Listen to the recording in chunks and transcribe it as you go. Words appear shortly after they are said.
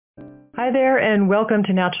Hi there, and welcome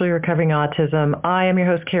to Naturally Recovering Autism. I am your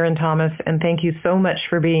host, Karen Thomas, and thank you so much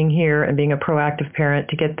for being here and being a proactive parent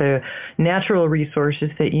to get the natural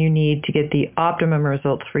resources that you need to get the optimum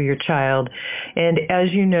results for your child. And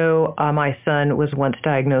as you know, my son was once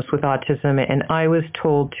diagnosed with autism, and I was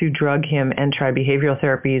told to drug him and try behavioral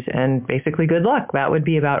therapies, and basically good luck. That would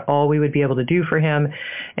be about all we would be able to do for him,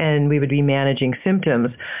 and we would be managing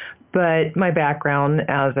symptoms. But my background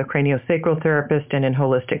as a craniosacral therapist and in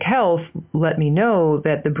holistic health let me know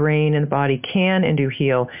that the brain and the body can and do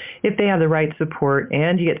heal if they have the right support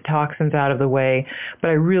and you get the toxins out of the way.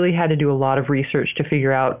 But I really had to do a lot of research to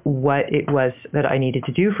figure out what it was that I needed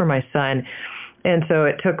to do for my son. And so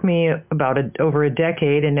it took me about over a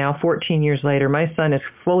decade, and now 14 years later, my son is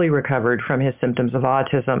fully recovered from his symptoms of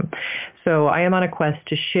autism. So I am on a quest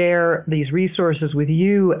to share these resources with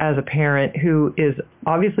you as a parent who is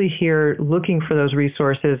obviously here looking for those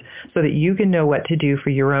resources so that you can know what to do for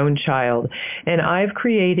your own child. And I've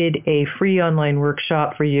created a free online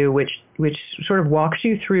workshop for you, which sort of walks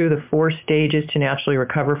you through the 4 stages to naturally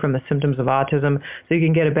recover from the symptoms of autism so you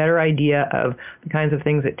can get a better idea of the kinds of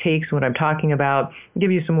things it takes, what I'm talking about,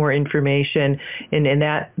 give you some more information. And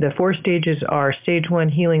that the 4 stages are stage 1,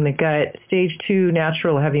 healing the gut, stage 2,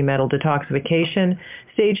 natural heavy metal detoxification,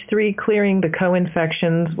 stage 3, clearing the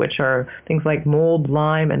co-infections, which are things like mold,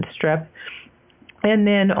 Lyme, and strep. And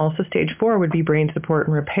then also stage 4 would be brain support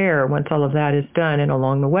and repair once all of that is done and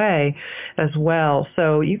along the way as well.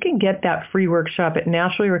 So you can get that free workshop at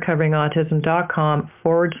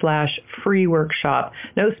naturallyrecoveringautism.com/free workshop.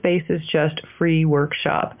 No spaces, just free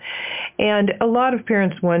workshop. And a lot of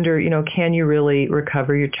parents wonder, can you really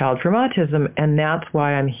recover your child from autism? And that's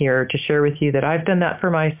why I'm here to share with you that I've done that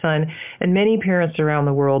for my son, and many parents around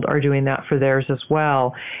the world are doing that for theirs as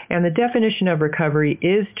well. And the definition of recovery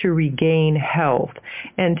is to regain health.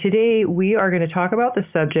 And today we are going to talk about the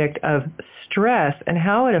subject of stress and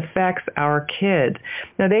how it affects our kids.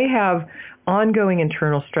 Now they have ongoing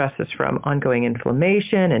internal stresses from ongoing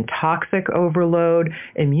inflammation and toxic overload,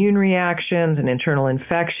 immune reactions and internal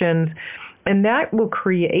infections. And that will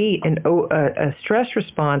create a stress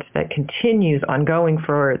response that continues ongoing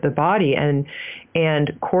for the body, and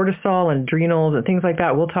cortisol and adrenals and things like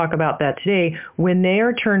that. We'll talk about that today. When they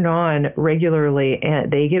are turned on regularly, and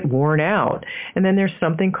they get worn out. And then there's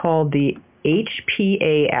something called the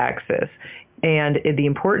HPA axis. And the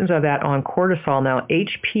importance of that on cortisol. Now,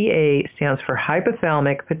 HPA stands for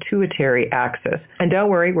hypothalamic pituitary axis. And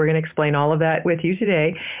don't worry, we're going to explain all of that with you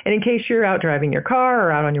today. And in case you're out driving your car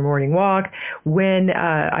or out on your morning walk, when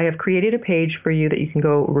I have created a page for you that you can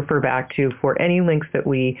go refer back to for any links that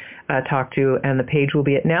we talk to, and the page will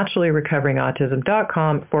be at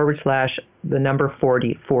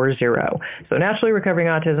naturallyrecoveringautism.com/40. So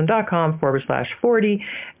naturallyrecoveringautism.com/40,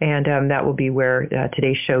 and that will be where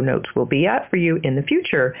today's show notes will be at for you in the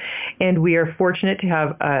future. And we are fortunate to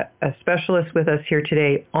have a specialist with us here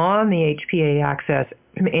today on the HPA axis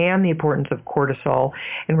and the importance of cortisol,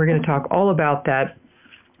 and we're going to talk all about that.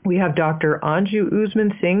 We have Dr. Anju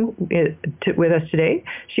Usman Singh with us today.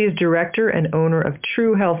 She is director and owner of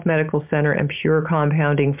True Health Medical Center and Pure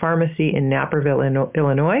Compounding Pharmacy in Naperville,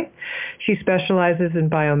 Illinois. She specializes in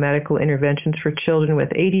biomedical interventions for children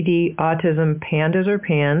with ADD, autism, PANDAS or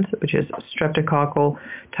PANS, which is streptococcal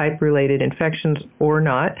type-related infections or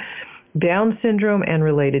not, Down syndrome and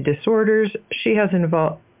related disorders. She has been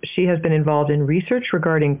involved in research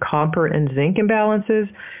regarding copper and zinc imbalances,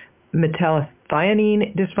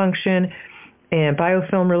 metallothionein dysfunction, and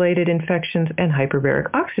biofilm-related infections, and hyperbaric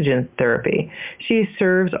oxygen therapy. She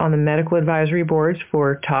serves on the medical advisory boards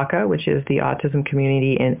for TACA, which is the Autism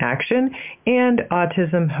Community in Action, and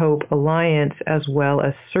Autism Hope Alliance, as well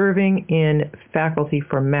as serving in faculty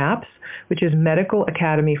for MAPS, which is Medical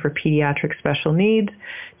Academy for Pediatric Special Needs.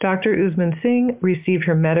 Dr. Usman Singh received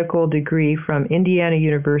her medical degree from Indiana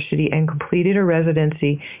University and completed a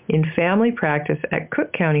residency in family practice at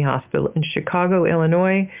Cook County Hospital in Chicago,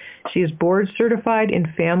 Illinois. She is board certified in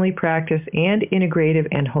family practice and integrative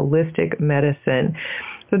and holistic medicine.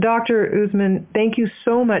 So Dr. Usman, thank you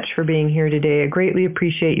so much for being here today. I greatly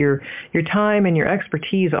appreciate your time and your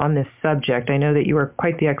expertise on this subject. I know that you are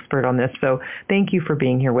quite the expert on this, so thank you for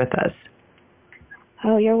being here with us.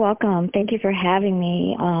 Oh, you're welcome. Thank you for having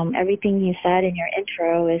me. Everything you said in your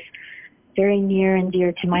intro is very near and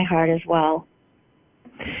dear to my heart as well.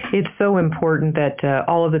 It's so important that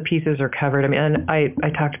all of the pieces are covered. I mean, and I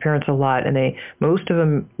talk to parents a lot, and most of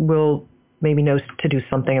them will maybe know to do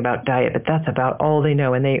something about diet, but that's about all they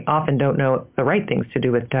know, and they often don't know the right things to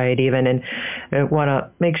do with diet even, and want to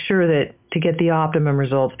make sure that to get the optimum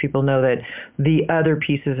results, people know that the other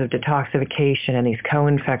pieces of detoxification and these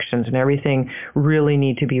co-infections and everything really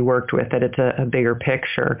need to be worked with, that it's a bigger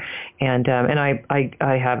picture. And I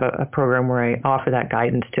have a program where I offer that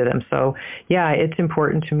guidance to them. So yeah, it's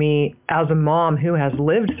important to me as a mom who has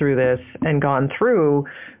lived through this and gone through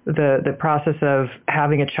the process of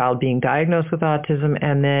having a child being diagnosed with autism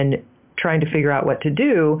and then trying to figure out what to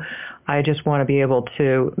do. I just want to be able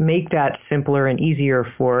to make that simpler and easier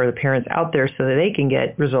for the parents out there so that they can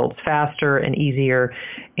get results faster and easier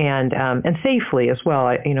and safely as well.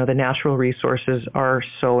 The natural resources are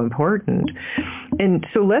so important. And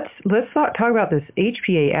so let's talk about this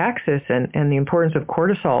HPA axis and the importance of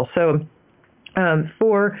cortisol. So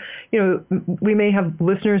we may have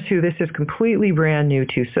listeners who this is completely brand new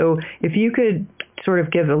to. So if you could sort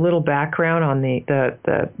of give a little background on the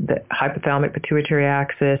hypothalamic pituitary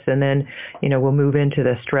axis, and then, we'll move into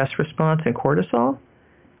the stress response and cortisol.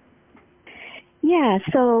 Yeah,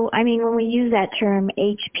 so, when we use that term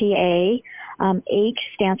HPA, H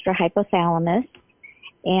stands for hypothalamus,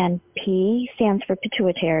 and P stands for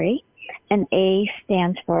pituitary, and A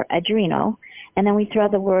stands for adrenal. And then we throw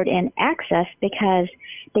the word in axis because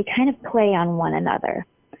they kind of play on one another.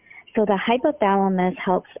 So the hypothalamus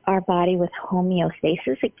helps our body with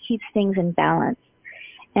homeostasis. It keeps things in balance.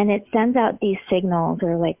 And it sends out these signals,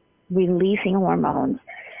 or like releasing hormones,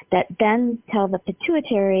 that then tell the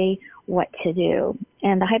pituitary what to do.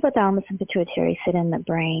 And the hypothalamus and pituitary sit in the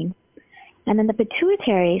brain. And then the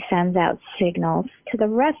pituitary sends out signals to the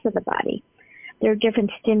rest of the body. There are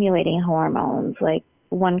different stimulating hormones. Like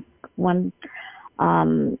one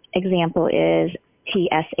example is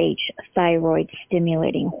TSH, thyroid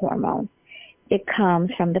stimulating hormone. It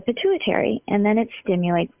comes from the pituitary, and then it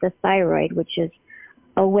stimulates the thyroid, which is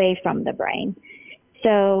away from the brain.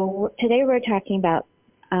 So today we're talking about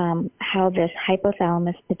how this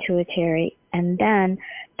hypothalamus, pituitary, and then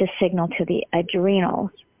the signal to the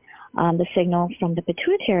adrenals. The signal from the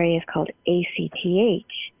pituitary is called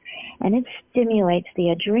ACTH, and it stimulates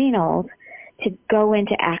the adrenals to go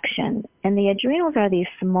into action. And the adrenals are these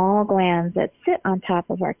small glands that sit on top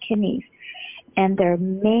of our kidneys. And their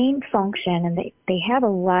main function, and they have a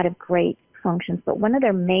lot of great functions, but one of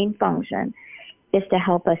their main functions is to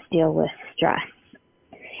help us deal with stress.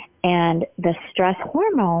 And the stress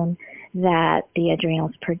hormone that the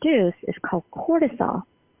adrenals produce is called cortisol.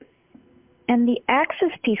 And the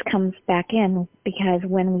axis piece comes back in because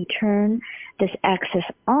when we turn this axis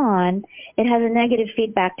on, it has a negative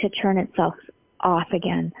feedback to turn itself off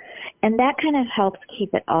again. And that kind of helps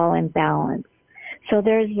keep it all in balance. So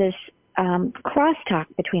there's this crosstalk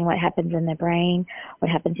between what happens in the brain,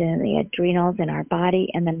 what happens in the adrenals in our body,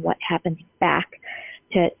 and then what happens back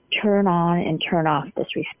to turn on and turn off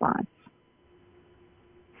this response.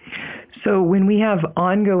 So when we have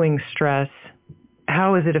ongoing stress,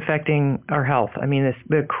 how is it affecting our health?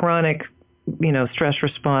 The chronic, stress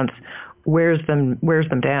response wears them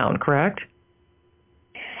down, correct?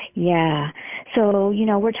 Yeah. So,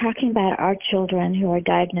 we're talking about our children who are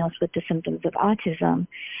diagnosed with the symptoms of autism.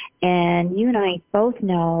 And you and I both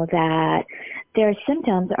know that their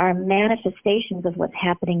symptoms are manifestations of what's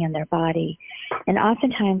happening in their body. And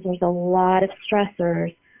oftentimes there's a lot of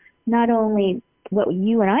stressors, not only what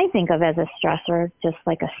you and I think of as a stressor, just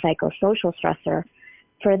like a psychosocial stressor.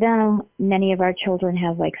 For them, many of our children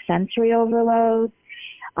have like sensory overload,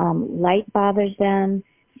 light bothers them,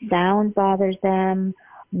 sound bothers them,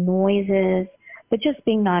 noises, but just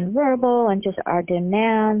being nonverbal and just our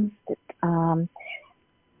demands,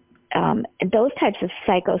 those types of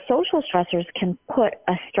psychosocial stressors can put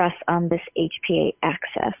a stress on this HPA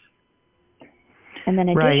axis. And then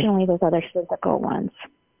additionally, There's other physical ones.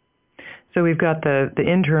 So we've got the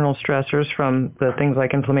internal stressors from the things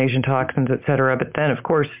like inflammation, toxins, et cetera. But then, of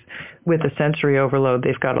course, with the sensory overload,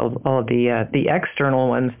 they've got all of the external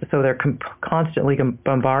ones. So they're constantly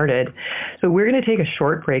bombarded. So we're going to take a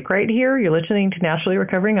short break right here. You're listening to Naturally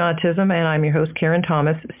Recovering Autism, and I'm your host, Karen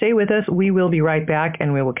Thomas. Stay with us. We will be right back,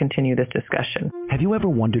 and we will continue this discussion. Have you ever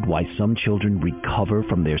wondered why some children recover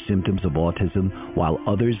from their symptoms of autism while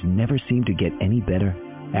others never seem to get any better?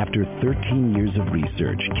 After 13 years of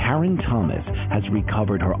research, Karen Thomas has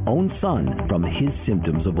recovered her own son from his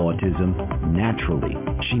symptoms of autism naturally.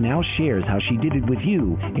 She now shares how she did it with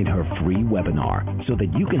you in her free webinar so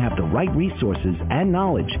that you can have the right resources and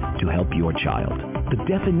knowledge to help your child. The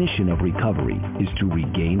definition of recovery is to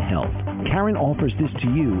regain health. Karen offers this to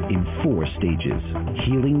you in 4 stages: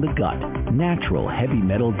 healing the gut, natural heavy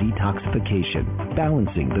metal detoxification,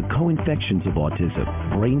 balancing the co-infections of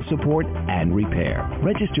autism, brain support, and repair.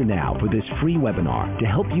 Register Register now for this free webinar to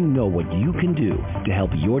help you know what you can do to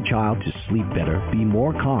help your child to sleep better, be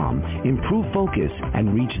more calm, improve focus,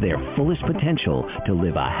 and reach their fullest potential to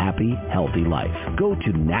live a happy, healthy life. Go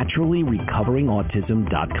to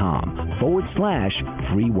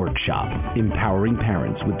naturallyrecoveringautism.com/free workshop, empowering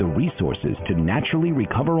parents with the resources to naturally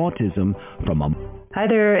recover autism from a... Hi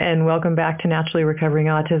there, and welcome back to Naturally Recovering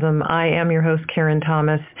Autism. I am your host, Karen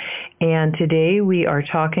Thomas, and today we are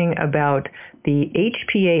talking about the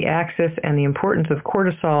HPA axis and the importance of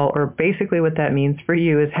cortisol, or basically what that means for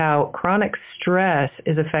you is how chronic stress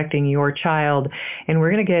is affecting your child. And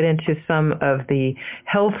we're going to get into some of the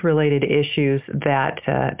health-related issues that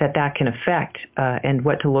can affect and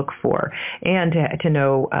what to look for, and to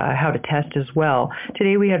know how to test as well.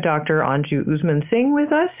 Today we have Dr. Anju Usman Singh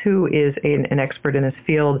with us, who is an expert in this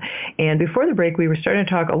field. And before the break, we were starting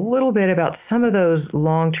to talk a little bit about some of those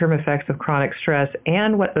long-term effects of chronic stress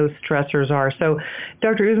and what those stressors are. So,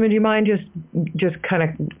 Dr. Usman, do you mind just kind of,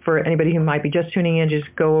 for anybody who might be just tuning in,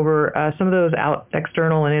 just go over some of those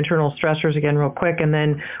external and internal stressors again real quick, and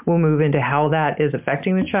then we'll move into how that is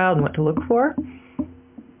affecting the child and what to look for?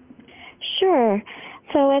 Sure.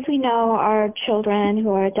 So as we know, our children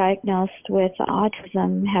who are diagnosed with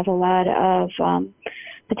autism have a lot of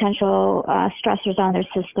potential stressors on their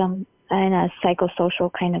system, and a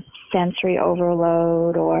psychosocial kind of sensory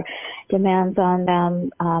overload or demands on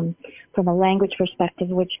them from a language perspective,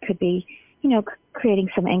 which could be, creating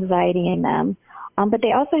some anxiety in them. But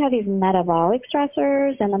they also have these metabolic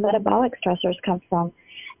stressors, and the metabolic stressors come from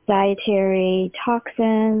dietary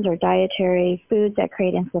toxins or dietary foods that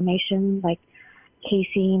create inflammation, like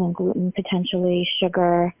casein and gluten, potentially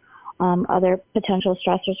sugar. Other potential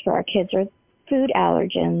stressors for our kids are food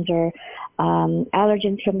allergens or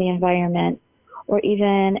allergens from the environment, or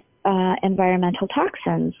even environmental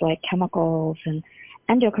toxins like chemicals and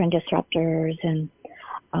endocrine disruptors and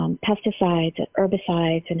pesticides and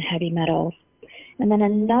herbicides and heavy metals. And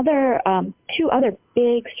then two other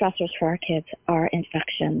big stressors for our kids are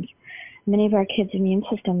infections. Many of our kids' immune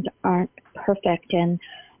systems aren't perfect, and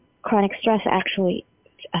chronic stress actually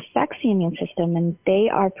affects the immune system, and they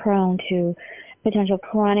are prone to potential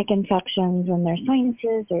chronic infections in their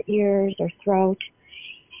sinuses or ears or throat.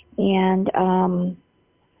 And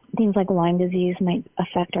things like Lyme disease might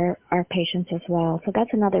affect our patients as well. So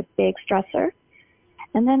that's another big stressor.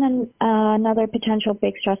 And then another potential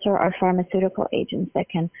big stressor are pharmaceutical agents that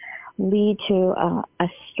can lead to a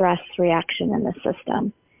stress reaction in the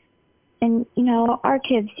system. And, our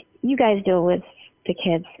kids, you guys deal with the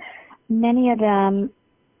kids, many of them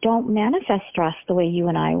don't manifest stress the way you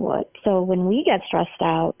and I would. So when we get stressed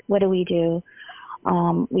out, what do?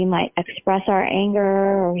 We might express our anger,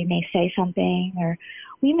 or we may say something, or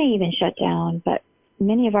we may even shut down. But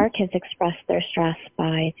many of our kids express their stress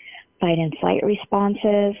by fight and flight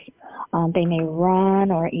responses. They may run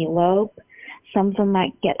or elope. Some of them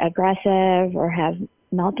might get aggressive or have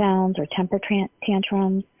meltdowns or temper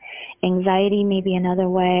tantrums. Anxiety may be another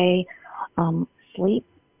way. Sleep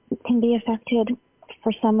can be affected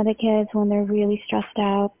for some of the kids when they're really stressed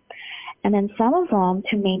out. And then some of them,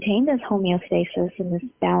 to maintain this homeostasis and this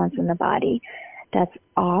balance in the body that's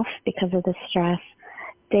off because of the stress,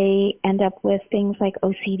 they end up with things like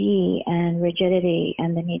OCD and rigidity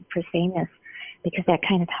and the need for sameness, because that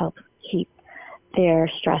kind of helps keep their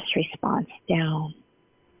stress response down.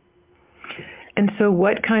 And so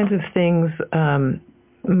what kinds of things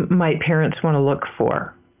might parents want to look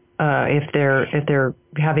for if they're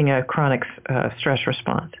having a chronic stress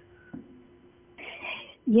response?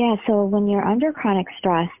 Yeah, so when you're under chronic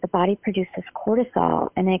stress, the body produces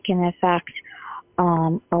cortisol, and it can affect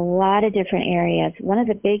a lot of different areas. One of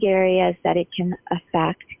the big areas that it can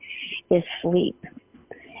affect is sleep.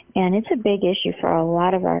 And it's a big issue for a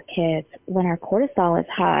lot of our kids. When our cortisol is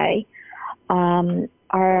high,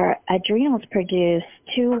 our adrenals produce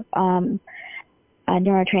two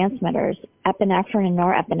neurotransmitters, epinephrine and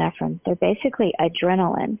norepinephrine. They're basically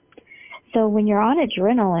adrenaline. So when you're on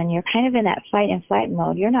adrenaline, you're kind of in that fight and flight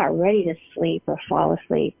mode. You're not ready to sleep or fall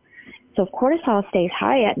asleep. So if cortisol stays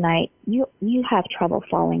high at night, you have trouble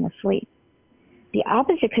falling asleep. The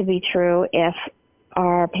opposite could be true if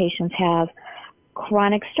our patients have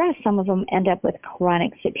chronic stress. Some of them end up with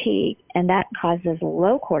chronic fatigue, and that causes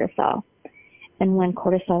low cortisol. And when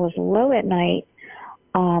cortisol is low at night,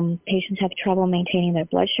 patients have trouble maintaining their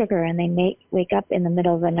blood sugar, and they may wake up in the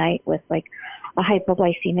middle of the night with like a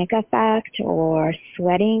hypoglycemic effect or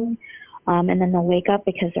sweating, and then they'll wake up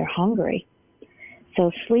because they're hungry. So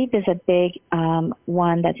sleep is a big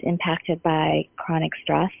one that's impacted by chronic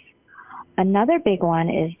stress. Another big one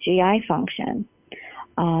is GI function.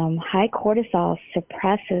 high cortisol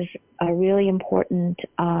suppresses a really important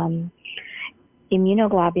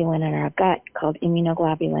immunoglobulin in our gut called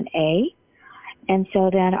immunoglobulin A. And so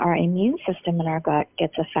then our immune system in our gut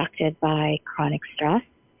gets affected by chronic stress.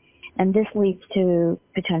 And this leads to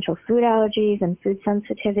potential food allergies and food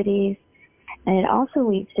sensitivities. And it also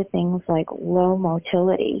leads to things like low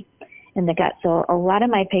motility in the gut. So a lot of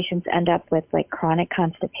my patients end up with like chronic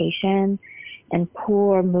constipation and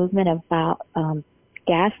poor movement of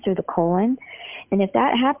gas through the colon. And if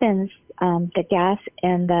that happens, the gas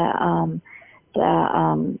and the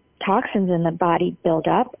toxins in the body build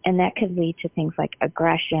up, and that could lead to things like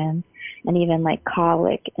aggression and even like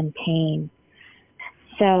colic and pain.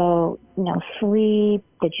 So, sleep,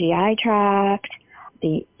 the GI tract,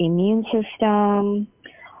 the immune system.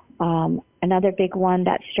 Another big one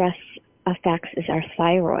that stress affects is our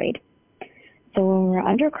thyroid. So when we're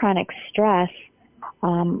under chronic stress,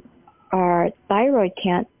 our thyroid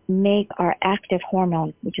can't make our active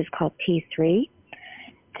hormone, which is called T3.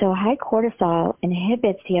 So high cortisol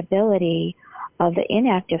inhibits the ability of the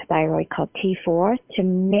inactive thyroid called T4 to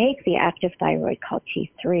make the active thyroid called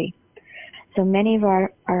T3. So many of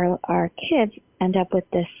our kids end up with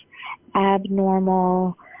this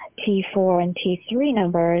abnormal T4 and T3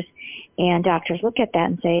 numbers, and doctors look at that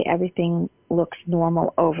and say everything looks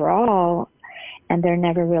normal overall, and they're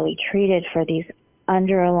never really treated for these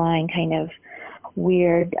underlying kind of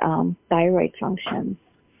weird thyroid functions.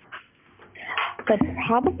 But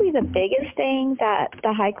probably the biggest thing that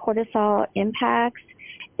the high cortisol impacts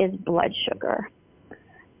is blood sugar.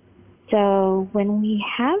 So when we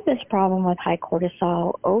have this problem with high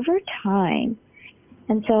cortisol over time,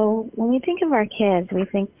 and so when we think of our kids, we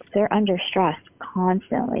think they're under stress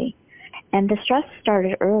constantly. And the stress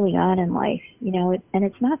started early on in life, and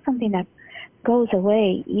it's not something that goes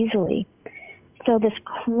away easily. So this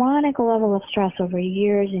chronic level of stress over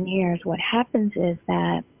years and years, what happens is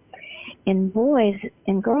that in boys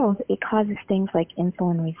and girls, it causes things like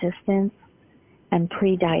insulin resistance and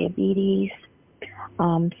prediabetes.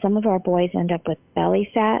 Some of our boys end up with belly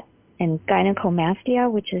fat and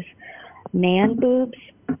gynecomastia, which is man boobs.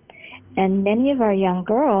 And many of our young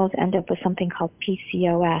girls end up with something called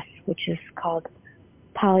PCOS, which is called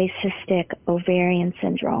polycystic ovarian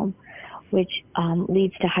syndrome, which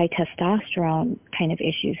leads to high testosterone kind of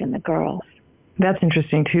issues in the girls. That's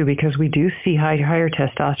interesting too, because we do see higher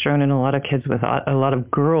testosterone in a lot of kids with a lot of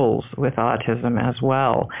girls with autism as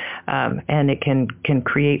well, and it can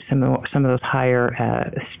create some of those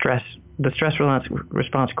higher stress. The stress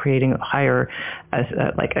response creating higher,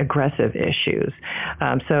 like aggressive issues.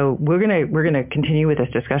 So we're gonna continue with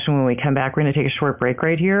this discussion when we come back. We're gonna take a short break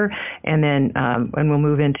right here, and then and we'll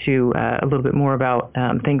move into a little bit more about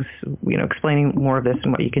things, explaining more of this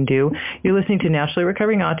and what you can do. You're listening to Naturally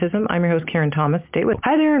Recovering Autism. I'm your host, Karen Thomas. Stay with.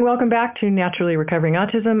 Hi there, and welcome back to Naturally Recovering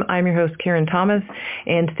Autism. I'm your host, Karen Thomas,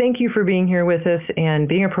 and thank you for being here with us and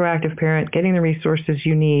being a proactive parent, getting the resources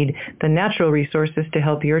you need, the natural resources to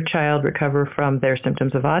help your child recover from their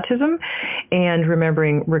symptoms of autism. And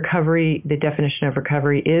remembering recovery, the definition of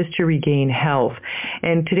recovery is to regain health.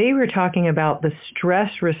 And today we're talking about the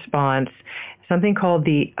stress response, something called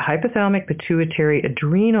the hypothalamic pituitary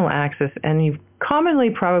adrenal axis, and you've commonly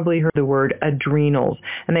probably heard the word adrenals,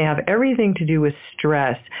 and they have everything to do with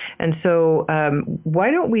stress. And so why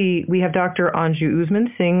don't we have Dr. Anju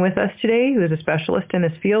Usman Singh with us today, who is a specialist in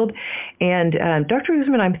this field. And Dr.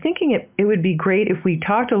 Usman, I'm thinking it would be great if we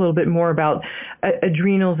talked a little bit more about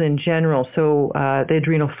adrenals in general, so the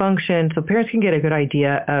adrenal function, so parents can get a good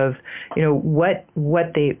idea of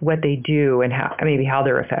what they do and how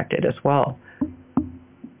they're affected as well.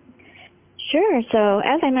 Sure. So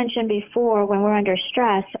as I mentioned before, when we're under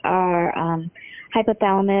stress, our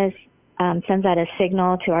hypothalamus sends out a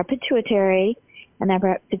signal to our pituitary, and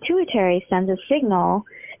our pituitary sends a signal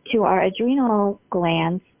to our adrenal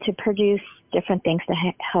glands to produce different things to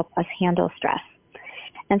help us handle stress.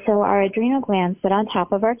 And so our adrenal glands sit on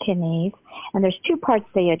top of our kidneys, and there's two parts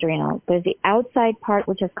to the adrenal. There's the outside part,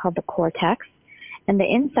 which is called the cortex, and the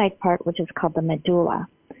inside part, which is called the medulla.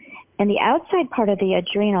 And the outside part of the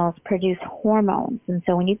adrenals produce hormones. And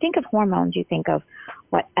so when you think of hormones, you think of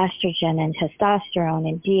estrogen and testosterone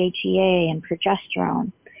and DHEA and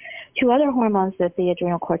progesterone. Two other hormones that the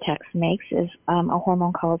adrenal cortex makes is a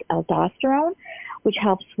hormone called aldosterone, which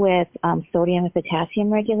helps with sodium and potassium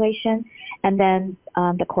regulation. And then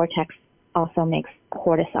the cortex also makes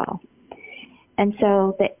cortisol. And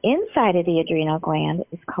so the inside of the adrenal gland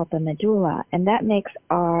is called the medulla, and that makes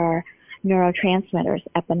our neurotransmitters,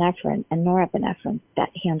 epinephrine and norepinephrine, that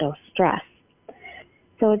handle stress.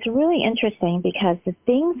 So it's really interesting because the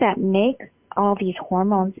things that make all these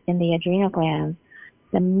hormones in the adrenal glands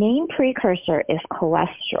The main precursor is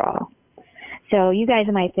cholesterol. So you guys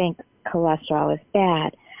might think cholesterol is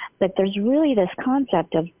bad, but there's really this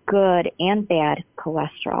concept of good and bad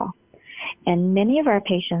cholesterol. And many of our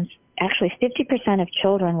patients, actually 50% of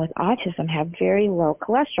children with autism have very low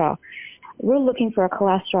cholesterol. We're looking for a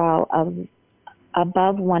cholesterol of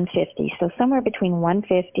above 150. So somewhere between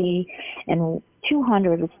 150 and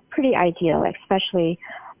 200 is pretty ideal, especially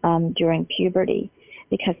during puberty,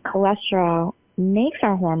 because cholesterol makes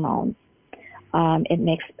our hormones. It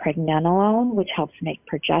makes pregnenolone, which helps make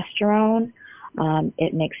progesterone.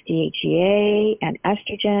 It makes DHEA and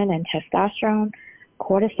estrogen and testosterone,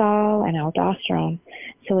 cortisol and aldosterone.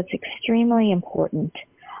 So it's extremely important.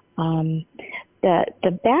 The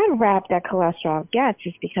bad rap that cholesterol gets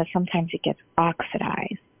is because sometimes it gets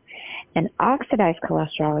oxidized. And oxidized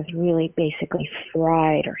cholesterol is really basically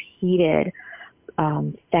fried or heated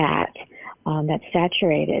fat that's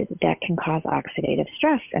saturated that can cause oxidative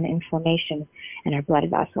stress and inflammation in our blood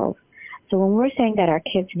vessels. So when we're saying that our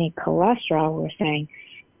kids need cholesterol, we're saying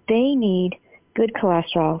they need good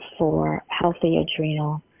cholesterol for healthy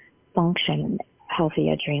adrenal function, healthy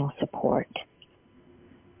adrenal support.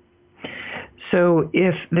 So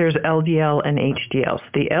if there's LDL and HDL, so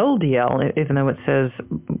the LDL, even though it says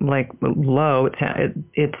like low,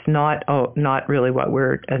 it's not really what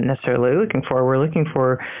we're necessarily looking for. We're looking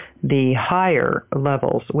for the higher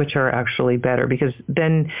levels, which are actually better, because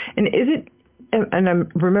then, and is it, and I'm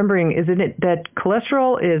remembering, isn't it that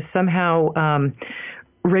cholesterol is somehow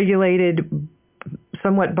regulated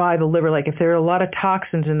somewhat by the liver? Like if there are a lot of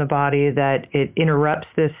toxins in the body, that it interrupts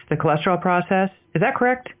the cholesterol process. Is that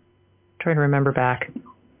correct? Trying to remember back.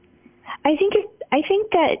 I think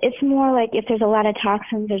that it's more like if there's a lot of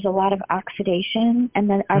toxins, there's a lot of oxidation, and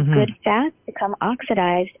then our good fats become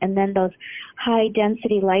oxidized, and then those high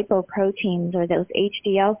density lipoproteins or those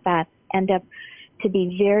HDL fats end up to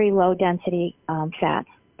be very low density fats.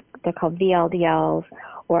 They're called VLDLs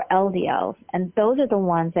or LDLs, and those are the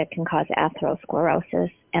ones that can cause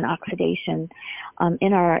atherosclerosis and oxidation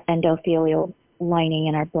in our endothelial lining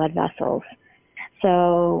in our blood vessels.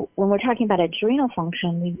 So when we're talking about adrenal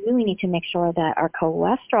function, we really need to make sure that our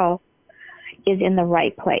cholesterol is in the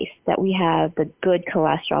right place, that we have the good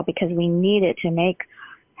cholesterol, because we need it to make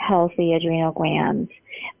healthy adrenal glands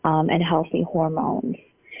and healthy hormones.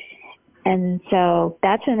 And so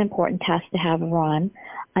that's an important test to have run.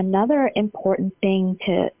 Another important thing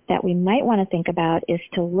that we might want to think about is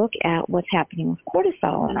to look at what's happening with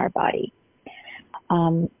cortisol in our body.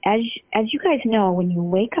 As you guys know, when you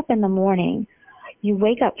wake up in the morning, you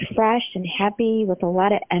wake up fresh and happy with a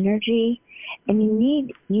lot of energy, and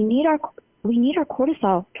we need our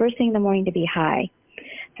cortisol first thing in the morning to be high.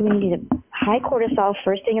 So we need a high cortisol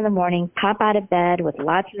first thing in the morning, pop out of bed with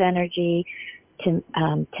lots of energy to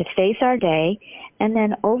face our day, and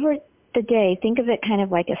then over the day, think of it kind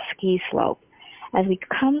of like a ski slope. As we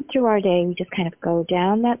come through our day, we just kind of go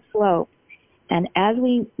down that slope, and as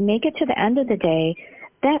we make it to the end of the day,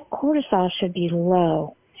 that cortisol should be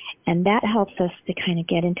low. And that helps us to kind of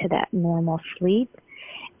get into that normal sleep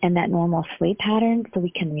and that normal sleep pattern, so we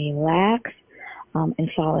can relax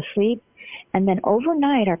and fall asleep. And then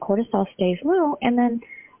overnight, our cortisol stays low, and then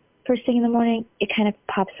first thing in the morning, it kind of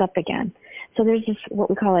pops up again. So there's this, what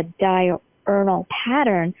we call a diurnal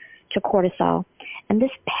pattern to cortisol. And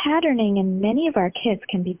this patterning in many of our kids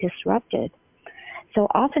can be disrupted. So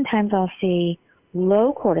oftentimes I'll see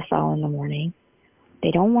low cortisol in the morning. They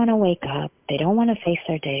don't want to wake up. They don't want to face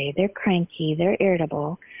their day. They're cranky. They're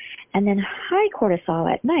irritable. And then high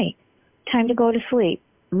cortisol at night. Time to go to sleep.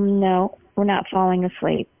 No, we're not falling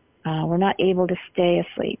asleep. We're not able to stay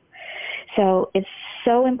asleep. So it's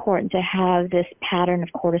so important to have this pattern of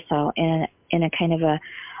cortisol in a kind of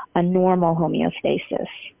a normal homeostasis.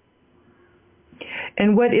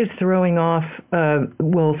 And what is throwing off,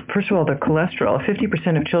 well, first of all, the cholesterol.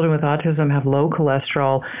 50% of children with autism have low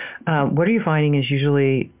cholesterol. What are you finding is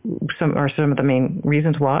usually some of the main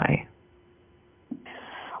reasons why?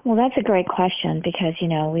 Well, that's a great question, because,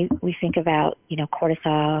 we think about,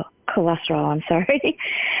 cholesterol,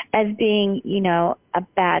 as being, a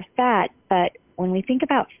bad fat. But when we think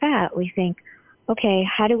about fat, we think, okay,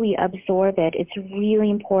 how do we absorb it? It's really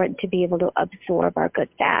important to be able to absorb our good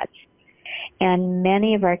fats. And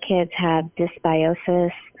many of our kids have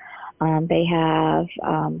dysbiosis. They have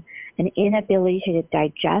an inability to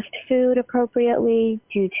digest food appropriately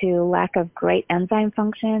due to lack of great enzyme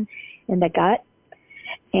function in the gut.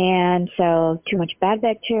 And so too much bad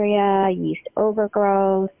bacteria, yeast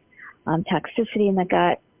overgrowth, toxicity in the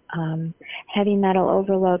gut, heavy metal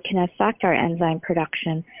overload can affect our enzyme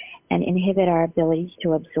production and inhibit our ability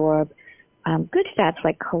to absorb good fats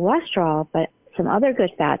like cholesterol, but some other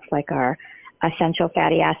good fats like our essential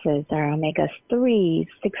fatty acids, our omega-3s,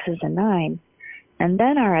 6s, and 9s, and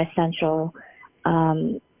then our essential,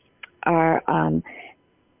 our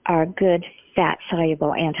good fat-soluble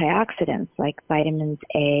antioxidants like vitamins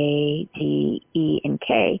A, D, E, and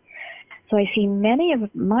K. So I see many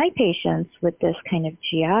of my patients with this kind of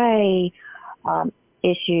GI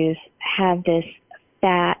issues have this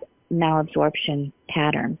fat malabsorption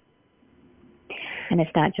pattern. And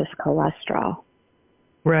it's not just cholesterol.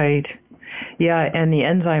 Right. Yeah, and the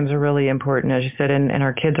enzymes are really important, as you said, and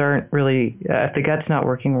our kids aren't really, if the gut's not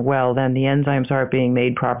working well, then the enzymes aren't being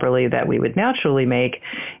made properly that we would naturally make,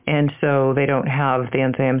 and so they don't have the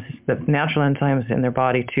enzymes, the natural enzymes in their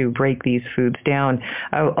body to break these foods down.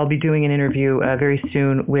 I'll be doing an interview very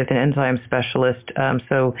soon with an enzyme specialist,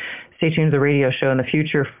 so stay tuned to the radio show in the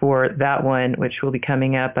future for that one, which will be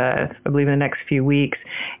coming up, I believe, in the next few weeks,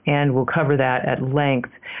 and we'll cover that at length.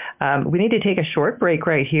 We need to take a short break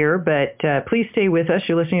right here, but please stay with us.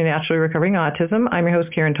 You're listening to Naturally Recovering Autism. I'm your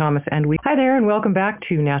host, Karen Thomas, and hi there, and welcome back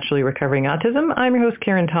to Naturally Recovering Autism. I'm your host,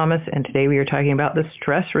 Karen Thomas, and today we are talking about the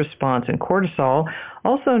stress response in cortisol,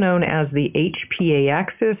 also known as the HPA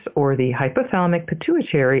axis or the hypothalamic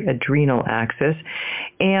pituitary adrenal axis.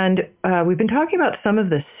 And we've been talking about some of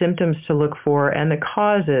the symptoms to look for and the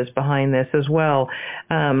causes behind this as well,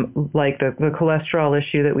 like the cholesterol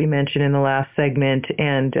issue that we mentioned in the last segment,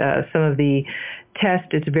 and some of the tests.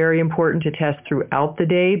 It's very important to test throughout the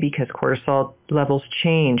day because cortisol levels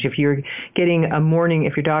change. If you're getting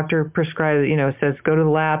if your doctor prescribes, says go to the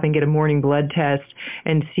lab and get a morning blood test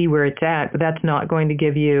and see where it's at, but that's not going to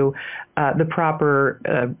give you the proper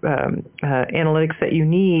analytics that you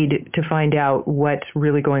need to find out what's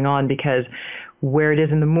really going on, because where it is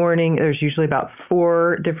in the morning, there's usually about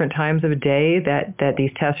 4 different times of a day that these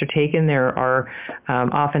tests are taken. There are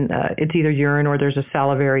often, it's either urine or there's a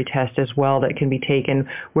salivary test as well that can be taken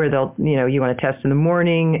where they'll, you want to test in the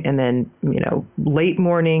morning and then, late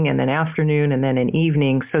morning and then afternoon and then in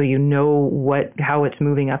evening, so how it's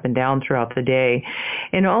moving up and down throughout the day.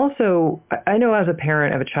 And also, I know as a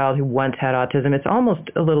parent of a child who once had autism, it's almost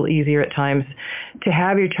a little easier at times to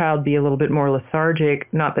have your child be a little bit more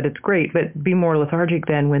lethargic, not that it's great, but be more lethargic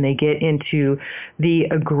than when they get into the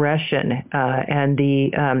aggression and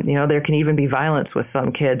there can even be violence with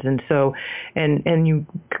some kids, and so and you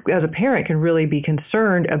as a parent can really be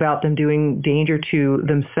concerned about them doing danger to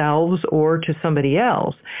themselves or to somebody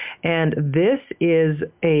else. And this is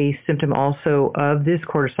a symptom also of this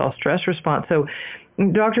cortisol stress response. So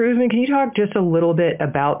Dr. Usman, can you talk just a little bit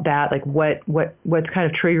about that, like what's kind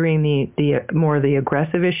of triggering the more of the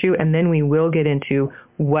aggressive issue, and then we will get into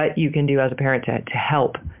what you can do as a parent to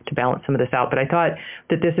help to balance some of this out. But I thought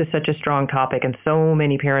that this is such a strong topic, and so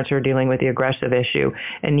many parents are dealing with the aggressive issue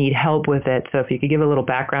and need help with it. So if you could give a little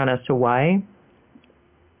background as to why.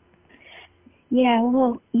 Yeah,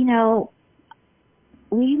 well,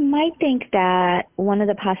 we might think that one of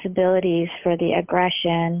the possibilities for the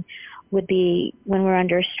aggression would be when we're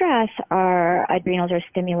under stress, our adrenals are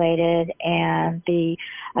stimulated and the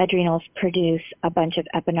adrenals produce a bunch of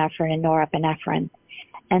epinephrine and norepinephrine.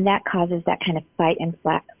 And that causes that kind of fight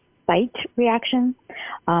reaction.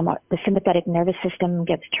 The sympathetic nervous system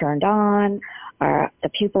gets turned on, the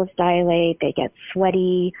pupils dilate, they get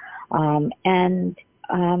sweaty, and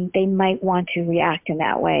they might want to react in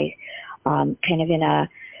that way, kind of in a,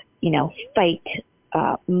 fight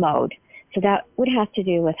mode. So that would have to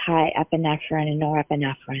do with high epinephrine and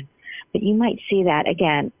norepinephrine. But you might see that,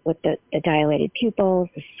 again, with the dilated pupils,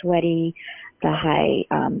 the sweaty,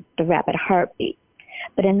 the rapid heartbeat.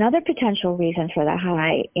 But another potential reason for the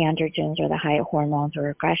high androgens or the high hormones or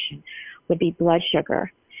aggression would be blood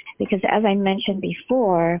sugar. Because as I mentioned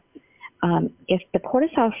before, if the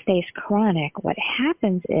cortisol stays chronic, what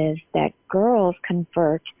happens is that girls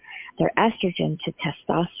convert their estrogen to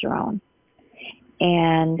testosterone.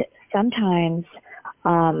 And sometimes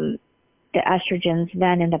the estrogens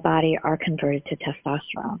then in the body are converted to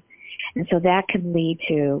testosterone. And so that can lead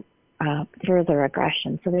to further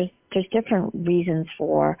aggression. So there's different reasons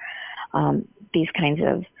for these kinds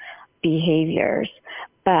of behaviors.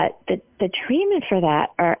 But the treatment for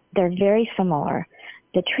that they're very similar.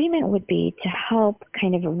 The treatment would be to help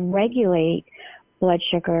kind of regulate blood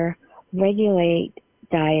sugar, regulate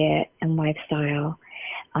diet and lifestyle,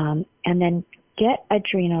 and then get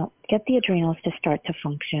the adrenals to start to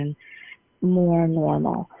function more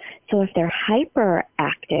normal. So if they're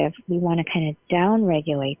hyperactive, we want to kind of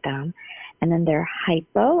down-regulate them, and then they're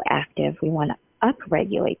hypoactive, we want to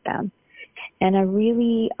up-regulate them. And a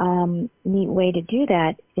really neat way to do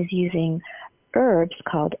that is using herbs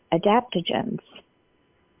called adaptogens.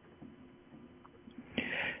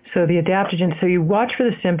 So the adaptogens, so you watch for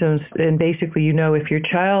the symptoms, and basically you know if your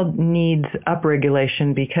child needs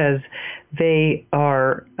upregulation because they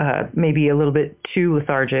are maybe a little bit too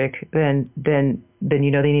lethargic, then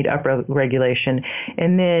you know they need upregulation.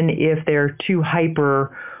 And then if they're too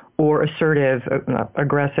hyper or assertive,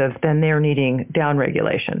 aggressive, then they're needing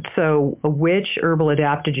downregulation. So which herbal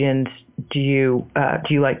adaptogens do you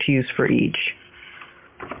like to use for each?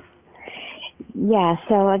 Yeah,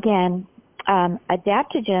 so again,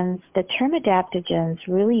 adaptogens, the term adaptogens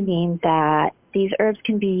really mean that these herbs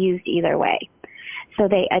can be used either way. So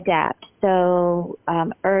they adapt. So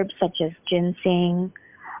herbs such as ginseng,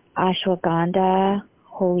 ashwagandha,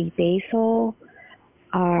 holy basil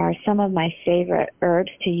are some of my favorite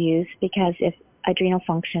herbs to use because if adrenal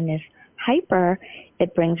function is hyper,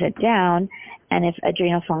 it brings it down. And if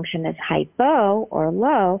adrenal function is hypo or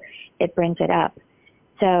low, it brings it up.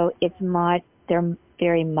 So they're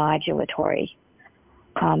very modulatory.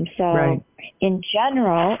 Right. In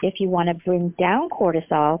general, if you want to bring down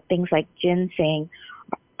cortisol, things like ginseng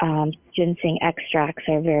extracts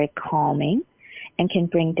are very calming and can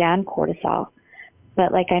bring down cortisol.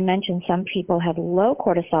 But like I mentioned, some people have low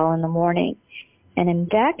cortisol in the morning. And in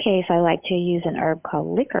that case, I like to use an herb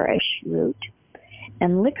called licorice root.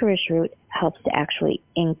 And licorice root helps to actually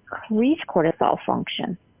increase cortisol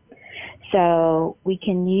function. So we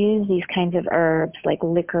can use these kinds of herbs like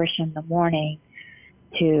licorice in the morning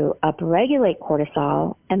to upregulate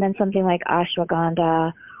cortisol, and then something like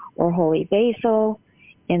ashwagandha or holy basil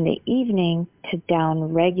in the evening to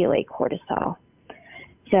downregulate cortisol.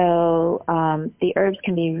 So the herbs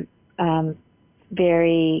can be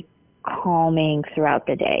very calming throughout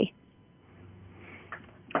the day.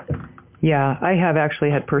 Yeah, I have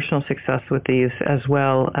actually had personal success with these as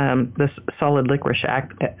well. This solid licorice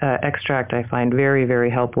extract I find very,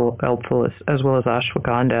 very helpful as well as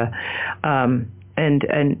ashwagandha. And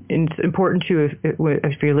it's important too,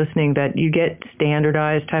 if you're listening, that you get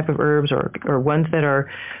standardized type of herbs or ones that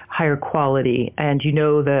are higher quality, and you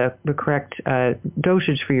know the correct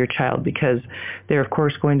dosage for your child, because they're of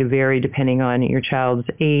course going to vary depending on your child's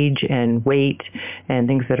age and weight and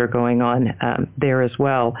things that are going on there as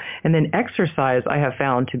well. And then exercise I have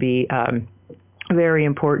found to be very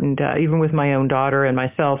important, even with my own daughter and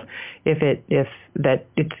myself. It's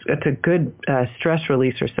a good stress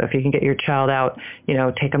releaser. So if you can get your child out,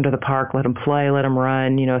 take them to the park, let them play, let them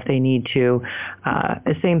run, if they need to.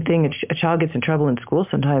 The same thing, a child gets in trouble in school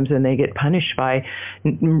sometimes and they get punished by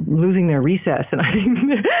losing their recess. And I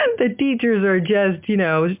think the teachers are just,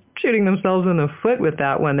 shooting themselves in the foot with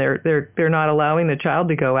that when they're not allowing the child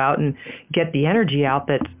to go out and get the energy out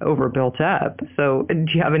that's overbuilt up. So do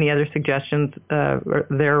you have any other suggestions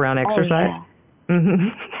there around exercise? Oh, yeah. Mm-hmm.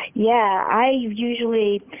 Yeah, I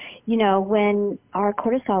usually, when our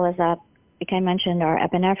cortisol is up, like I mentioned, our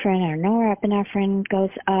epinephrine, our norepinephrine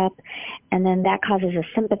goes up, and then that causes a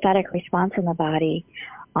sympathetic response in the body.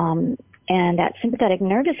 And that sympathetic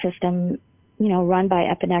nervous system, run by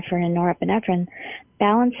epinephrine and norepinephrine,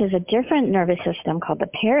 balances a different nervous system called the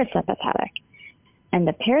parasympathetic. And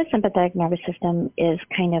the parasympathetic nervous system is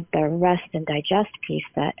kind of the rest and digest piece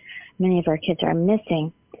that many of our kids are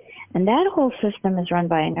missing. And that whole system is run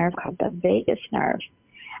by a nerve called the vagus nerve.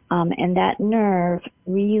 And that nerve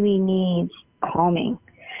really needs calming.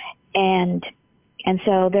 And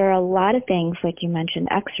so there are a lot of things, like you mentioned,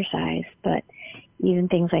 exercise, but even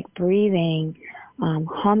things like breathing,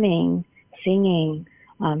 humming, singing,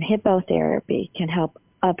 hippotherapy can help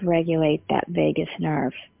upregulate that vagus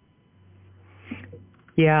nerve.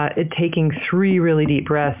 Yeah, taking 3 really deep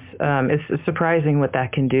breaths is surprising what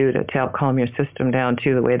that can do to help calm your system down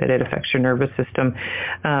too, the way that it affects your nervous system.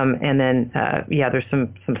 And then, there's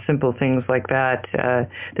some simple things like that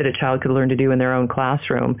that a child could learn to do in their own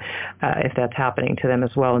classroom if that's happening to them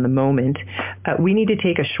as well in the moment. We need to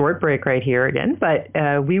take a short break right here again, but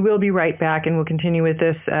we will be right back, and we'll continue with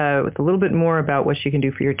this with a little bit more about what you can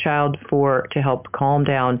do for your child to help calm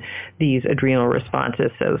down these adrenal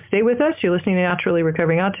responses. So stay with us. You're listening to Naturally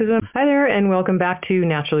Recovering Autism. Hi there, and welcome back to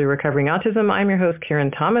Naturally Recovering Autism. I'm your host,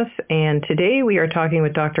 Karen Thomas, and today we are talking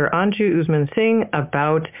with Dr. Anju Usman Singh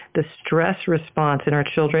about the stress response in our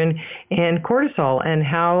children and cortisol and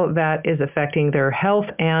how that is affecting their health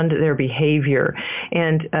and their behavior.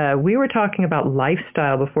 And we were talking about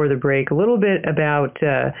lifestyle before the break, a little bit about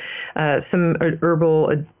some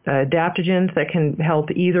herbal adaptogens that can help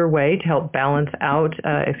either way to help balance out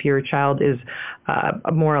if your child is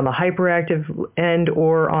more on the hyperactive end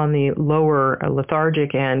or on the lower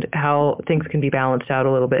lethargic end, how things can be balanced out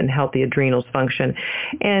a little bit and help the adrenals function.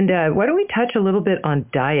 And why don't we touch a little bit on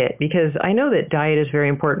diet? Because I know that diet is very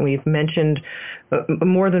important. We've mentioned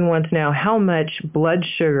more than once now how much blood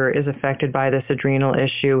sugar is affected by this adrenal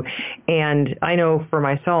issue. And I know for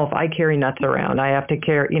myself, I carry nuts around. I have to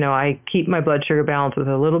carry, I keep my blood sugar balanced with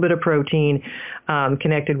a little bit of protein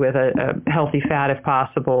connected with a healthy fat if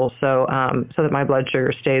possible, so that my blood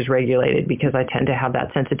sugar stays regulated, because I tend to have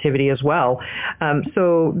that sensitivity as well.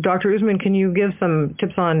 So Dr. Usman, can you give some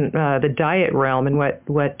tips on the diet realm and what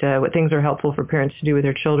things are helpful for parents to do with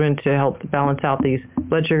their children to help balance out these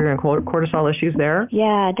blood sugar and cortisol issues there?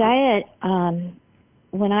 Yeah, diet.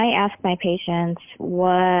 When I ask my patients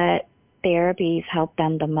what therapies help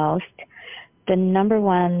them the most, the number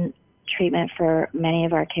one treatment for many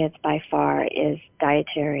of our kids by far is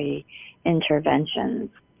dietary interventions.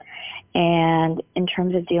 And in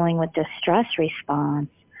terms of dealing with the stress response,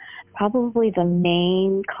 probably the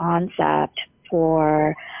main concept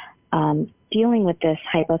for dealing with this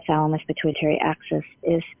hypothalamus pituitary axis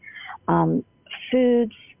is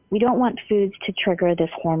foods. We don't want foods to trigger this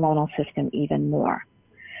hormonal system even more.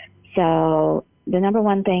 So the number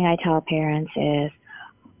one thing I tell parents is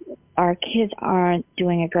our kids aren't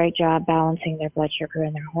doing a great job balancing their blood sugar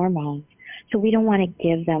and their hormones, so we don't want to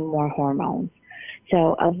give them more hormones.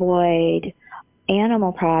 So avoid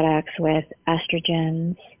animal products with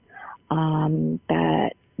estrogens,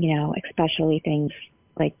 that, especially things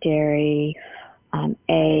like dairy,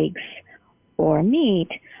 eggs, or meat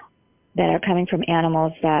that are coming from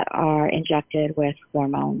animals that are injected with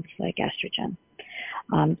hormones like estrogen.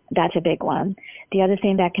 That's a big one. The other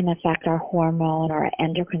thing that can affect our hormone or our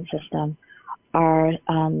endocrine system are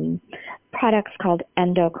products called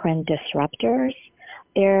endocrine disruptors.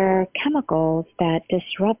 They're chemicals that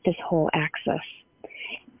disrupt this whole axis.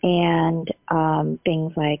 And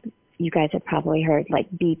things like, you guys have probably heard, like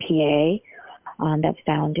BPA, that's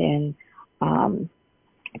found in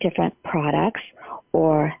different products,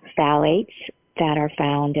 or phthalates that are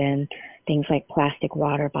found in things like plastic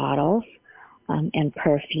water bottles and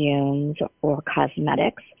perfumes or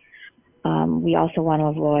cosmetics. We also want to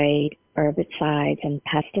avoid herbicides and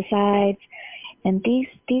pesticides. And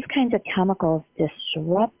these kinds of chemicals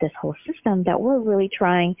disrupt this whole system that we're really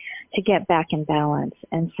trying to get back in balance.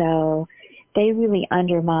 And so they really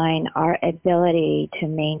undermine our ability to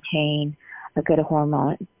maintain a good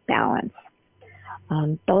hormone balance.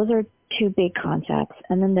 Those are two big concepts.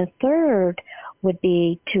 And then the third would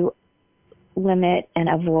be to limit and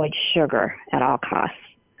avoid sugar at all costs.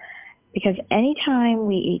 Because anytime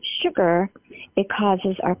we eat sugar, it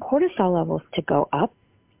causes our cortisol levels to go up.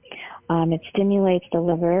 It stimulates the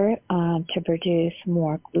liver to produce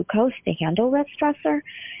more glucose to handle that stressor,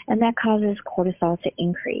 and that causes cortisol to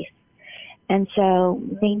increase. And so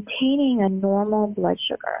maintaining a normal blood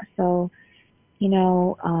sugar, so,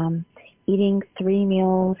 eating 3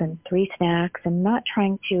 meals and 3 snacks and not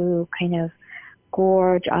trying to kind of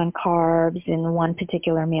gorge on carbs in one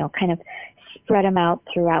particular meal, kind of spread them out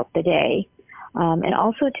throughout the day. And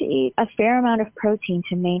also to eat a fair amount of protein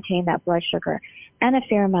to maintain that blood sugar and a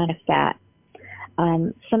fair amount of fat.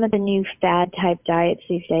 Some of the new fad type diets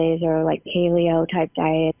these days are like paleo type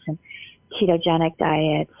diets and ketogenic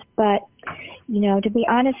diets. But, to be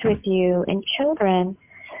honest with you, in children,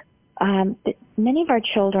 many of our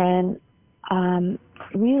children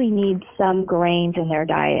really need some grains in their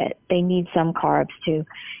diet. They need some carbs to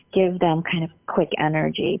give them kind of quick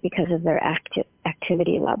energy because of their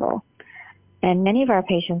activity level. And many of our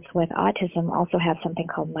patients with autism also have something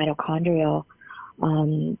called mitochondrial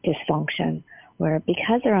dysfunction, where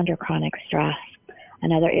because they're under chronic stress,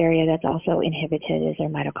 another area that's also inhibited is their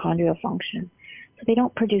mitochondrial function. So they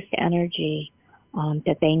don't produce the energy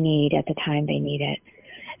that they need at the time they need it.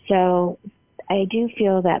 So I do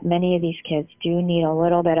feel that many of these kids do need a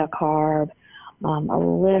little bit of carb, a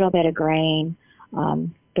little bit of grain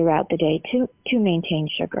throughout the day to maintain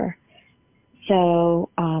sugar. So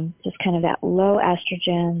just kind of that low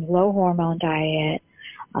estrogen, low hormone diet,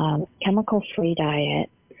 chemical-free diet,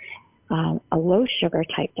 a low sugar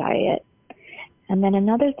type diet. And then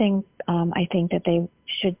another thing I think that they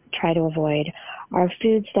should try to avoid are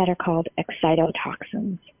foods that are called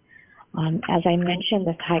excitotoxins. As I mentioned,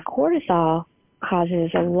 this high cortisol causes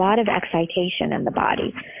a lot of excitation in the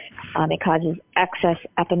body. It causes excess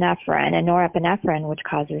epinephrine and norepinephrine, which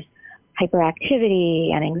causes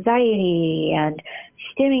hyperactivity and anxiety and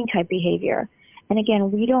stimming type behavior. And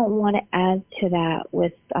again, we don't want to add to that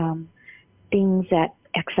with things that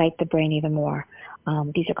excite the brain even more.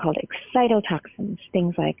 These are called excitotoxins,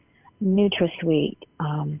 things like NutraSweet,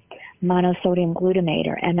 monosodium glutamate,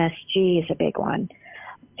 or MSG is a big one.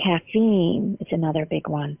 Caffeine is another big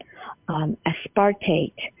one.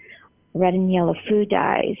 Aspartate, red and yellow food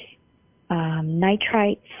dyes,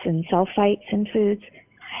 nitrites and sulfites in foods,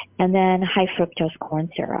 and then high fructose corn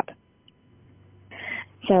syrup.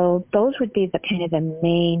 So those would be the kind of the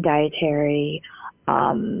main dietary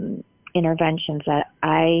interventions that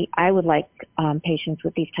I would like patients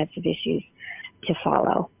with these types of issues to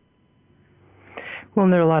follow. Well,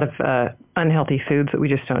 and there are a lot of unhealthy foods that we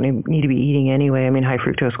just don't need to be eating anyway. I mean, high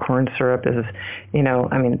fructose corn syrup is,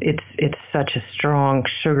 it's such a strong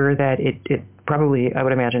sugar that it probably, I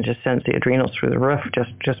would imagine, just sends the adrenals through the roof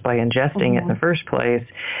just by ingesting it in the first place.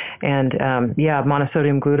 And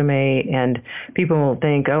monosodium glutamate, and people will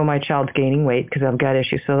think, oh, my child's gaining weight because I've got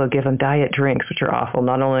issues, so they'll give them diet drinks, which are awful.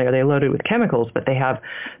 Not only are they loaded with chemicals, but they have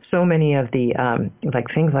so many of the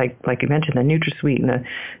things like you mentioned, the NutraSweet and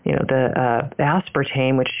the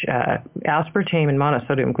aspartame, which aspartame and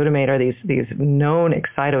monosodium glutamate are these known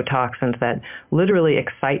excitotoxins that literally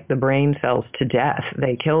excite the brain cells to death.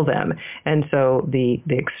 They kill them. And so the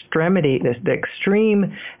extreme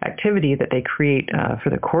activity that they create for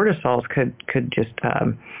the cortisols could just,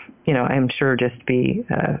 I'm sure just be,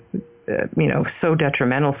 so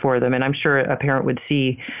detrimental for them. And I'm sure a parent would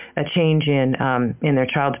see a change in their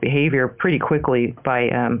child's behavior pretty quickly by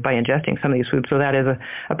ingesting some of these foods. So that is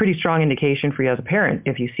a pretty strong indication for you as a parent.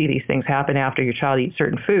 If you see these things happen after your child eats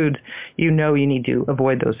certain foods, you need to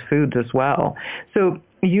avoid those foods as well. So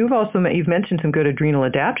you've mentioned some good adrenal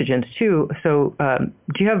adaptogens too. So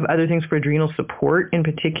do you have other things for adrenal support in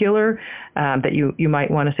particular that you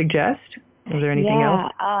might want to suggest? Is there anything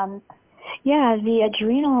else? The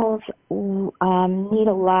adrenals need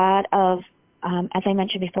a lot of, as I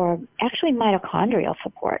mentioned before, actually mitochondrial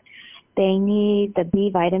support. They need the B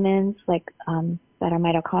vitamins that our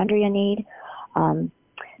mitochondria need.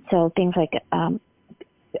 So things like a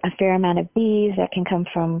fair amount of Bs that can come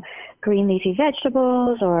from green leafy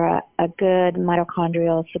vegetables, or a good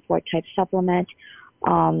mitochondrial support type supplement.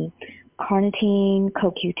 Carnitine,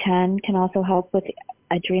 CoQ10 can also help with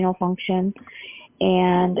adrenal function,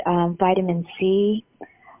 and vitamin C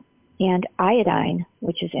and iodine,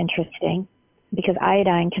 which is interesting because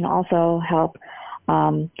iodine can also help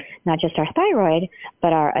not just our thyroid,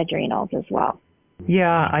 but our adrenals as well.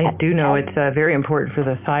 Yeah, I do know it's very important for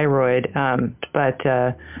the thyroid, but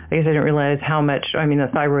I guess I didn't realize how much, the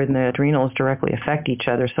thyroid and the adrenals directly affect each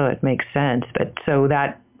other, so it makes sense. But so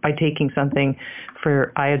that by taking something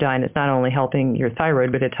for iodine, it's not only helping your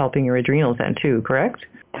thyroid, but it's helping your adrenals then too, correct?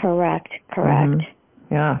 Correct. Mm-hmm.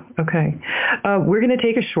 Yeah, okay. We're going to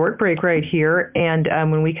take a short break right here, and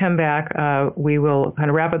when we come back, we will kind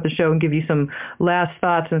of wrap up the show and give you some last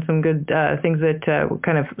thoughts and some good things that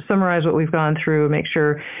kind of summarize what we've gone through, make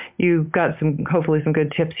sure you've got hopefully some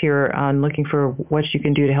good tips here on looking for what you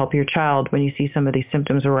can do to help your child when you see some of these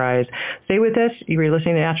symptoms arise. Stay with us. You're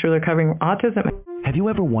listening to Naturally Recovering Autism. Have you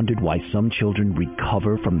ever wondered why some children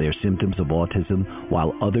recover from their symptoms of autism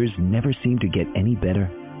while others never seem to get any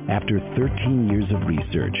better? After 13 years of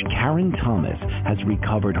research, Karen Thomas has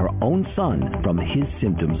recovered her own son from his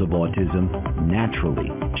symptoms of autism naturally.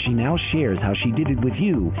 She now shares how she did it with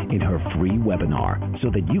you in her free webinar so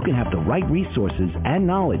that you can have the right resources and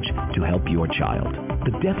knowledge to help your child.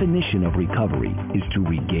 The definition of recovery is to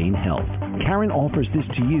regain health. Karen offers this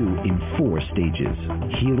to you in 4 stages: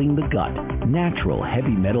 healing the gut, natural heavy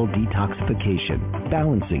metal detoxification,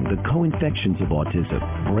 balancing the co-infections of autism,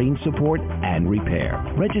 brain support, and repair.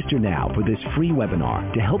 Register now for this free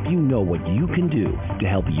webinar to help you know what you can do to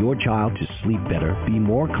help your child to sleep better, be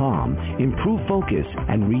more calm, improve focus,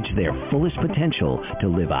 and reach their fullest potential to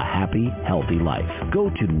live a happy, healthy life. Go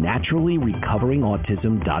to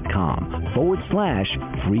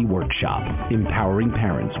naturallyrecoverinautism.com/free workshop, empowering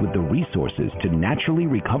parents with the resources to naturally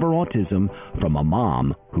recover autism from a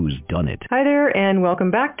mom who's done it. Hi there, and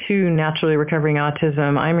welcome back to Naturally Recovering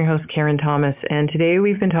Autism. I'm your host, Karen Thomas, and today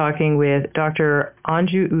we've been talking with Dr.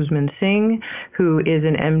 Anju Usman-Singh, who is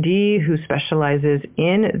an MD who specializes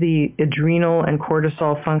in the adrenal and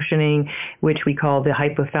cortisol functioning, which we call the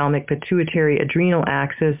hypothalamic pituitary adrenal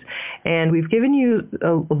axis. And we've given you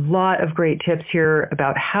a lot of great tips here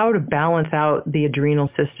about how to balance out the adrenal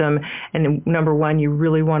system. And number one, you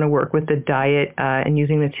really want to work with the diet and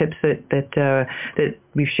using the tips that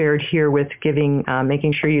we've shared here with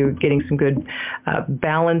making sure you're getting some good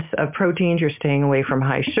balance of proteins. You're staying away from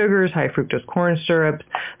high sugars, high fructose corn syrup,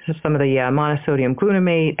 some of the monosodium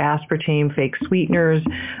glutamate, aspartame, fake sweeteners,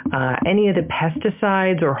 any of the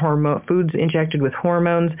pesticides or foods injected with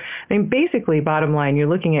hormones. I mean, basically, bottom line, you're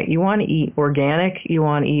looking at, you want to eat organic, you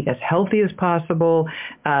want to eat as healthy as possible,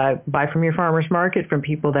 buy from your farmer's market, from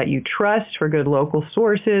people that you trust, for good local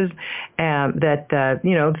sources,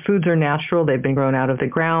 the foods are natural, they've been grown out of the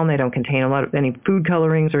ground, they don't contain any food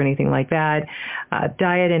colorings or anything like that.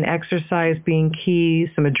 Diet and exercise being key,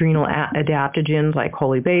 some adrenal adaptogens like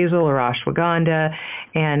holy basil or ashwagandha.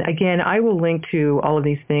 And again, I will link to all of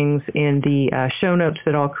these things in the show notes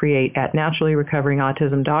that I'll create at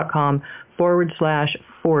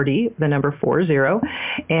naturallyrecoveringautism.com/40, the number 40.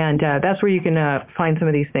 And that's where you can find some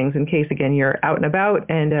of these things in case, again, you're out and about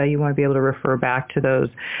and you want to be able to refer back to those.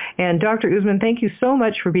 And Dr. Usman, thank you so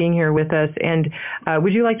much for being here with us. And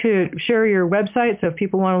would you like to share your website so if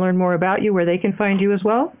people want to learn more about you, where they can find you as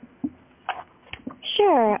well?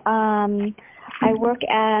 Sure. I work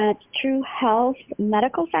at True Health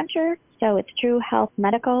Medical Center, so it's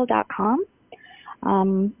truehealthmedical.com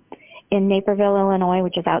in Naperville, Illinois,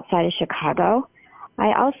 which is outside of Chicago.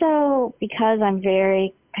 I also, because I'm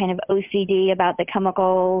very kind of OCD about the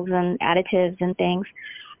chemicals and additives and things,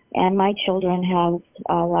 and my children have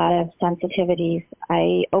a lot of sensitivities,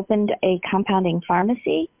 I opened a compounding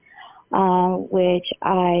pharmacy, which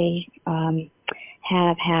I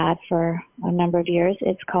have had for a number of years.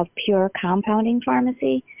 It's called Pure Compounding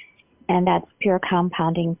Pharmacy, and that's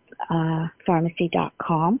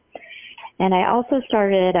purecompoundingpharmacy.com. And I also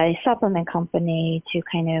started a supplement company to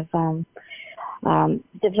kind of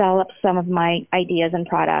develop some of my ideas and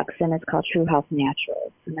products, and it's called True Health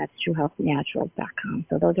Naturals, and that's truehealthnaturals.com.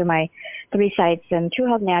 So those are my 3 sites, and True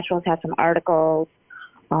Health Naturals has some articles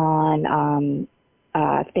on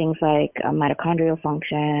things like mitochondrial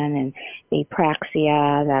function and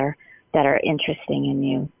apraxia that are interesting and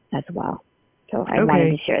new as well. So I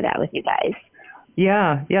wanted to share that with you guys.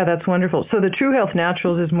 Yeah, that's wonderful. So the True Health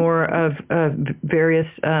Naturals is more of various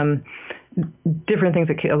different things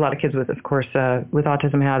that a lot of kids with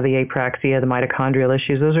autism have, the apraxia, the mitochondrial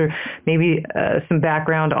issues. Those are maybe some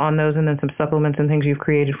background on those, and then some supplements and things you've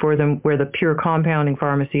created for them, where the Pure Compounding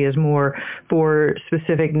Pharmacy is more for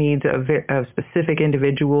specific needs of specific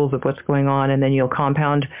individuals of what's going on, and then you'll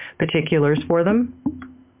compound particulars for them?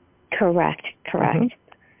 Correct. Mm-hmm.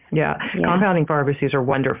 Yeah, compounding pharmacies are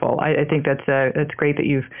wonderful. I think that's great that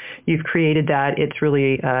you've created that. It's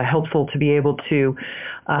really helpful to be able to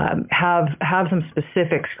have some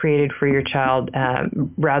specifics created for your child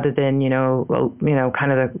rather than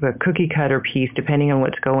kind of the cookie cutter piece, depending on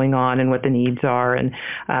what's going on and what the needs are. And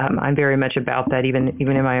I'm very much about that. Even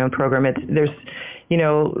in my own program,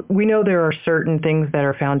 we know there are certain things that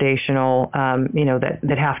are foundational,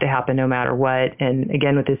 that have to happen no matter what. And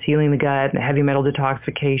again, with this healing the gut and the heavy metal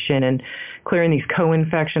detoxification and clearing these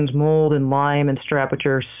co-infections, mold and Lyme and strep, which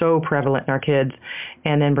are so prevalent in our kids,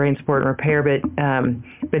 and then brain support and repair. But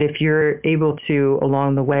if you're able to,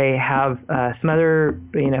 along the way, have some other,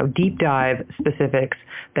 deep dive specifics,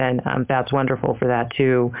 then that's wonderful for that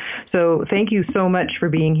too. So thank you so much for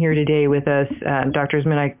being here today with us, Dr.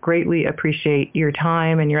 Usman. I greatly appreciate your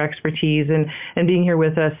time and your expertise and being here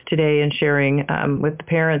with us today and sharing with the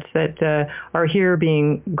parents that are here,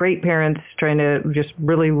 being great parents, trying to just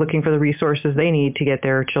really looking for the resources they need to get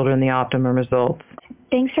their children the optimum results.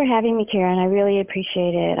 Thanks for having me, Karen. I really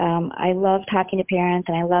appreciate it. I love talking to parents,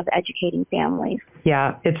 and I love educating families.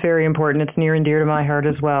 Yeah, it's very important. It's near and dear to my heart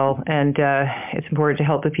as well. And it's important to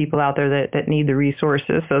help the people out there that need the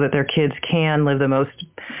resources so that their kids can live the most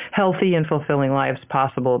healthy and fulfilling lives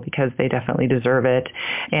possible, because they definitely deserve it.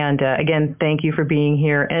 And again, thank you for being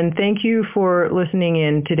here. And thank you for listening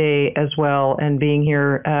in today as well and being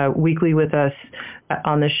here weekly with us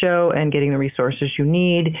on the show and getting the resources you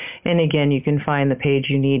need. And again, you can find the page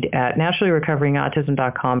you need at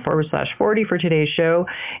naturallyrecoveringautism.com/40 for today's show.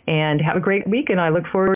 And have a great week, and I look forward